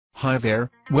Hi there,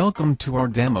 welcome to our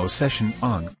demo session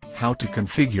on how to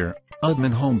configure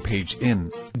admin homepage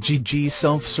in JiJi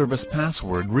self-service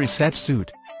password reset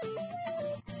suite.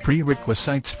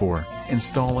 Prerequisites for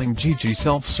installing JiJi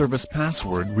self-service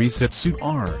password reset suite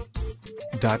are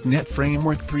 .NET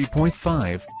Framework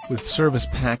 3.5 with Service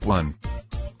Pack 1,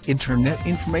 Internet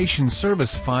Information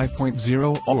Service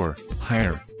 5.0 or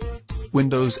higher,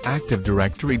 Windows Active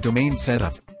Directory domain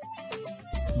setup.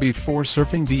 Before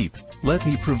surfing deep, let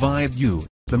me provide you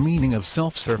the meaning of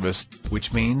self-service,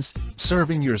 which means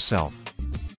serving yourself.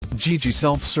 JiJi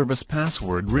self-service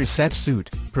password reset suite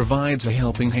provides a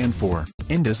helping hand for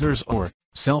end users or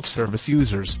self-service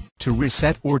users to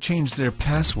reset or change their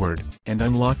password and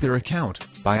unlock their account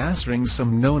by answering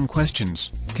some known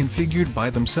questions configured by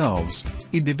themselves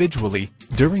individually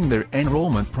during their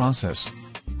enrollment process.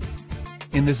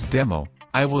 In this demo,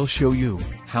 I will show you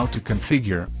how to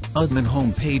configure admin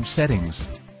homepage settings.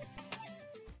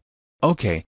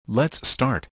 Okay, let's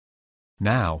start.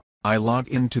 Now, I log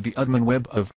into the admin web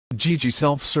of JiJi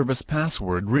self-service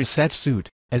password reset suite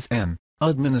as an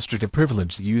administrative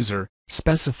privileged user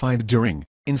specified during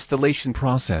installation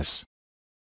process.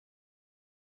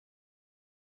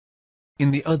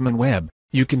 In the admin web,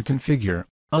 you can configure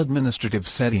administrative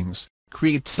settings,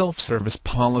 create self-service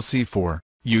policy for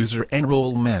user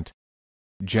enrollment,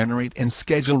 generate and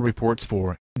schedule reports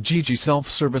for JiJi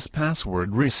self-service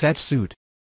password reset suite.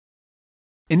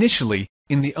 Initially,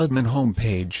 in the admin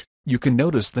homepage, you can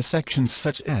notice the sections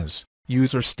such as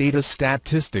user status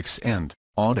statistics and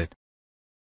audit.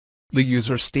 The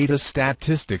user status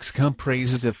statistics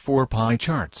comprises of 4 pie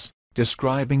charts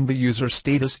describing the user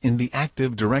status in the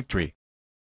Active Directory.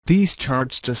 These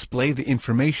charts display the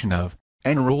information of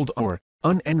enrolled or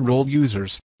unenrolled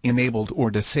users, enabled or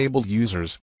disabled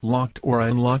users, locked or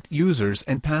unlocked users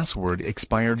and password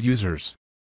expired users.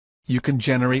 You can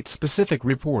generate specific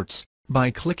reports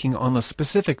by clicking on the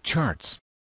specific charts.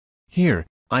 Here,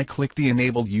 I click the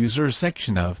Enabled User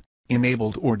section of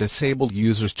Enabled or Disabled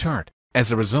Users chart. As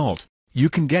a result, you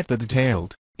can get the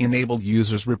detailed Enabled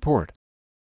Users report.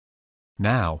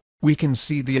 Now, we can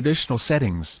see the additional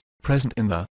settings present in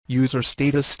the user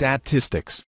status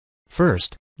statistics.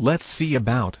 First, let's see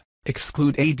about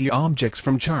Exclude AD objects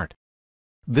from chart.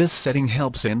 This setting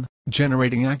helps in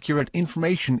generating accurate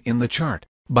information in the chart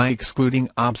by excluding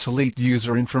obsolete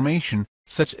user information,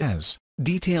 such as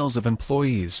details of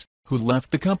employees who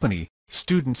left the company,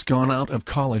 students gone out of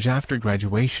college after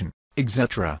graduation,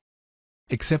 etc.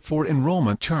 Except for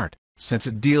enrollment chart, since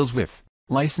it deals with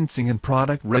licensing and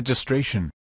product registration.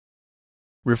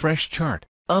 Refresh chart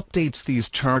updates these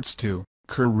charts to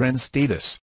current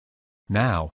status.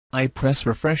 Now, I press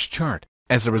refresh chart.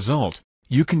 As a result,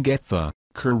 you can get the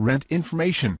current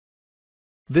information.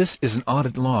 This is an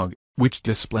audit log, which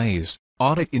displays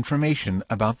audit information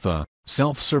about the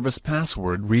self-service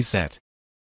password reset.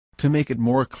 To make it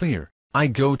more clear, I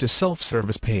go to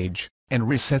self-service page and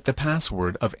reset the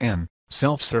password of an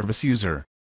self-service user.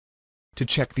 To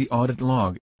check the audit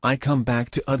log, I come back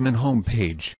to admin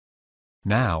homepage.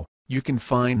 Now, you can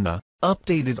find the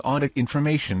updated audit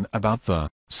information about the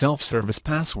self-service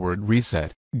password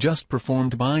reset just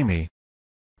performed by me.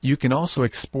 You can also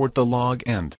export the log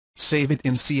and save it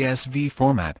in CSV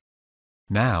format.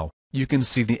 Now, you can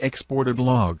see the exported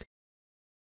log.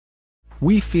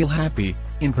 We feel happy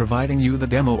in providing you the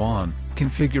demo on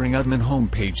configuring admin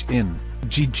homepage in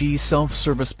JiJi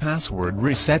self-service password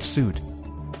reset suite.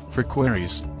 For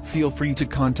queries, feel free to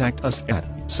contact us at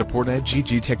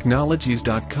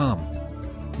support@jijitechnologies.com.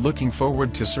 Looking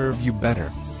forward to serve you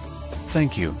better.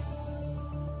 Thank you.